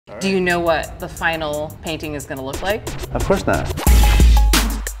Do you know what the final painting is gonna look like? Of course not.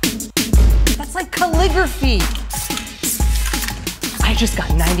 That's like calligraphy. I just got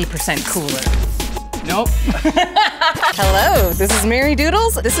 90% cooler. Nope. Hello, this is Mary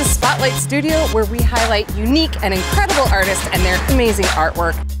Doodles. This is Spotlight Studio, where we highlight unique and incredible artists and their amazing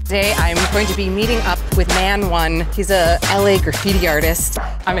artwork. Today, I'm going to be meeting up with Man One. He's a LA graffiti artist.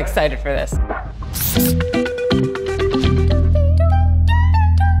 I'm excited for this.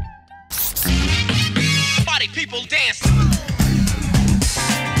 Party people dance.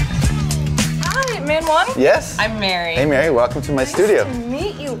 Hi, Man One. Yes? I'm Mary. Hey Mary, welcome to my studio. Nice to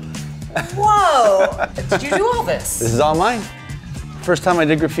meet you. Whoa! Did you do all this? This is all mine. First time I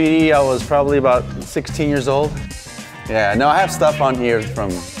did graffiti, I was probably about 16 years old. Yeah, no, I have stuff on here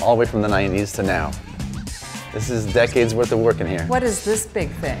from all the way from the 90s to now. This is decades worth of work in here. What is this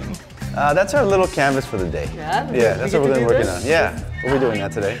big thing? That's our little canvas for the day. Yeah? Yeah, that's what we're going to be working on. Yeah, we'll be doing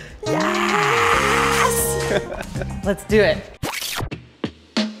that today. Yes! Let's do it.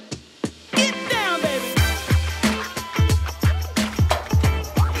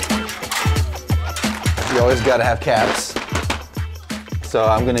 You always gotta have caps. So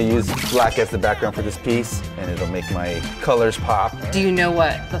I'm gonna use black as the background for this piece, and it'll make my colors pop. Do you know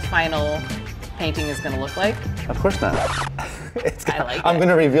what the final painting is gonna look like? Of course not. I'm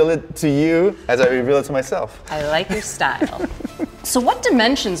gonna reveal it to you as I reveal it to myself. I like your style. So what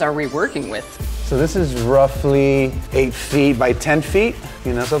dimensions are we working with? So this is roughly 8 feet by 10 feet,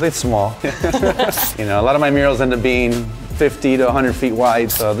 you know, something small. You know, a lot of my murals end up being 50 to 100 feet wide,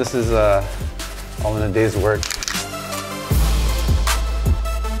 so this is all in a day's work.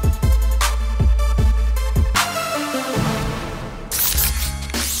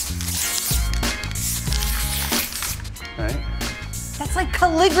 All right. That's like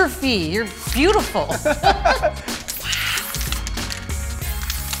calligraphy. You're beautiful. Wow.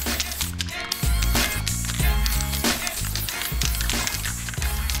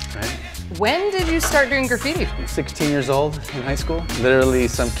 When did you start doing graffiti? 16 years old in high school. Literally,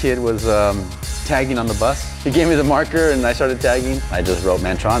 some kid was tagging on the bus. He gave me the marker and I started tagging. I just wrote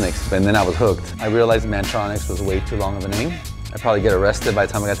Mantronics, and then I was hooked. I realized Mantronics was way too long of a name. I'd probably get arrested by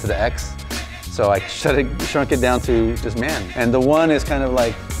the time I got to the X. So I shrunk it down to just Man. And the one is kind of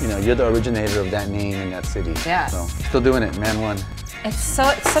like, you know, you're the originator of that name in that city. Yeah. So still doing it, Man One. It's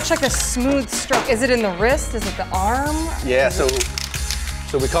such like a smooth stroke. Is it in the wrist? Is it the arm? Yeah, so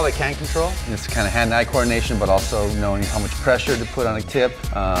we call it hand control. It's kind of hand-eye coordination, but also knowing how much pressure to put on a tip,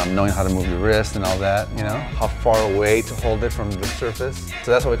 knowing how to move your wrist and all that, you know, how far away to hold it from the surface.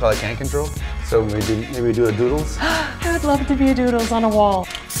 So that's what we call it, hand control. So maybe we do a doodles. I would love to be a doodles on a wall.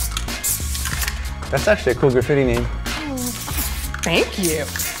 That's actually a cool graffiti name. Oh, thank you.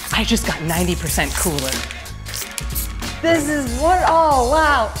 I just got 90% cooler. This is what, oh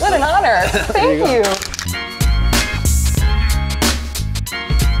wow, what an honor. Thank you.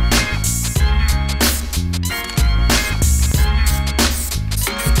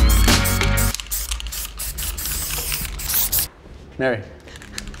 Mary.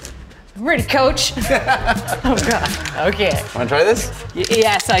 I'm ready, coach. Oh God, okay. Want to try this?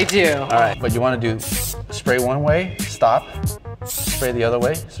 Yes, I do. All right, but you want to do spray one way, stop, spray the other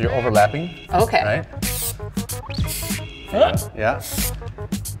way, so you're overlapping. Okay. Right? Yeah.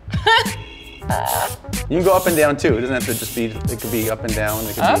 You can go up and down too. It doesn't have to just be, it could be up and down.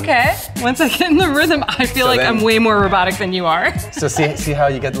 It could okay. Once I get in the rhythm, I feel like I'm way more robotic than you are. So see how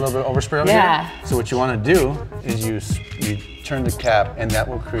you get a little bit of overspray over here? So what you want to do is you turn the cap, and that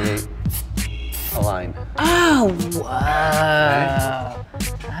will create a line. Oh, wow.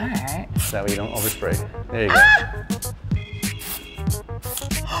 All right. That way you don't overspray. There you go.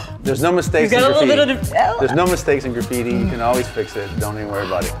 There's no mistakes in graffiti. There's no mistakes in graffiti. You can always fix it. Don't even worry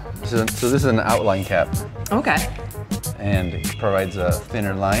about it. So this is an outline cap. Okay. And it provides a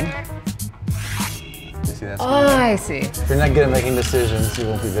thinner line. You see that? Oh, I see. If you're not good at making decisions, you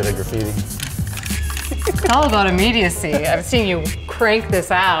won't be good at graffiti. It's all about immediacy. I've seen you crank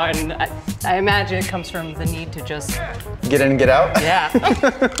this out, and I imagine it comes from the need to just... Get in and get out? Yeah.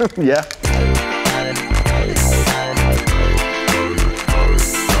 Yeah.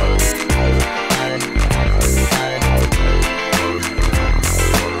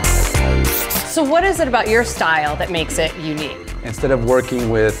 So what is it about your style that makes it unique? Instead of working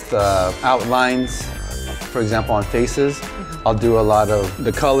with outlines, for example, on faces, I'll do a lot of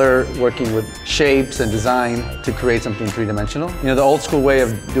the color, working with shapes and design to create something three-dimensional. You know, the old school way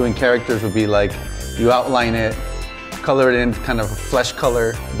of doing characters would be like, you outline it, color it in kind of a flesh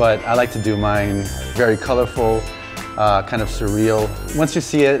color, but I like to do mine very colorful, kind of surreal. Once you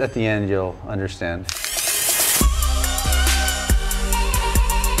see it at the end, you'll understand.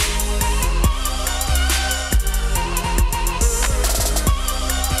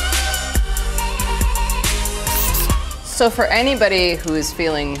 So for anybody who is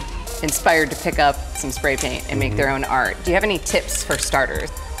feeling inspired to pick up some spray paint and make their own art, do you have any tips for starters?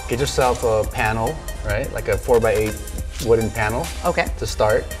 Get yourself a panel, right? Like a 4x8 wooden panel. Okay. To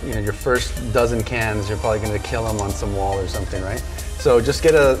start. You know, your first dozen cans, you're probably gonna kill them on some wall or something, right? So just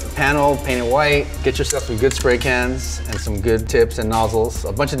get a panel, paint it white, get yourself some good spray cans and some good tips and nozzles,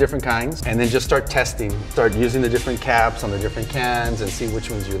 a bunch of different kinds, and then just start testing. Start using the different caps on the different cans and see which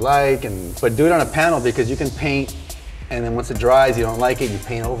ones you like. But do it on a panel because you can paint, and then once it dries, you don't like it, you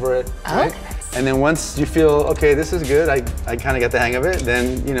paint over it, right? Okay. And then once you feel, okay, this is good, I kind of got the hang of it,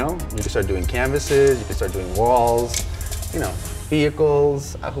 then, you know, you can start doing canvases, you can start doing walls, you know,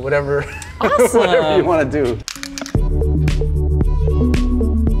 vehicles, whatever, Awesome. whatever you want to do.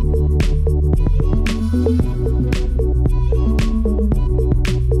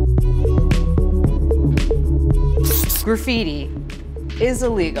 Graffiti is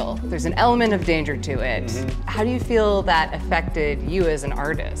illegal. There's an element of danger to it. How do you feel that affected you as an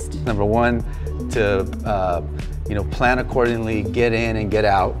artist? Number one, to you know, plan accordingly, get in and get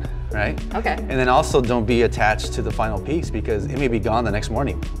out, right? Okay. And then also don't be attached to the final piece because it may be gone the next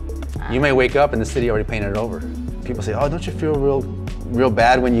morning. You may wake up and the city already painted it over. People say, oh, don't you feel real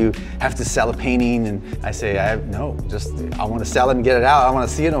bad when you have to sell a painting? And I say, no, just I want to sell it and get it out. I don't want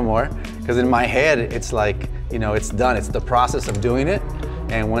to see it no more. Because in my head, it's like, you know, it's done. It's the process of doing it.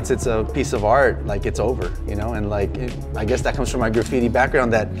 And once it's a piece of art, like it's over, you know? And like, I guess that comes from my graffiti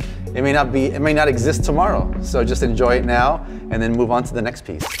background that it may not exist tomorrow. So just enjoy it now and then move on to the next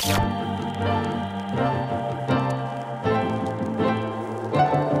piece.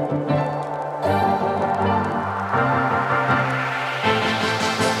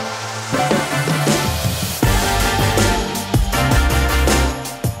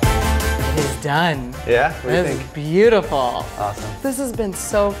 Done. Yeah? What do you think? It's beautiful. Awesome. This has been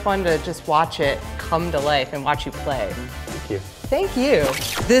so fun to just watch it come to life and watch you play. Thank you. Thank you.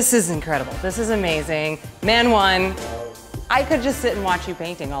 This is incredible. This is amazing. Man one, I could just sit and watch you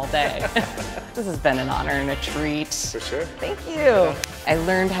painting all day. This has been an honor and a treat. For sure. Thank you. I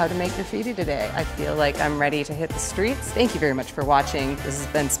learned how to make graffiti today. I feel like I'm ready to hit the streets. Thank you very much for watching. This has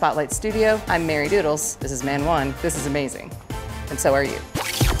been Spotlight Studio. I'm Mary Doodles. This is Man One. This is amazing. And so are you.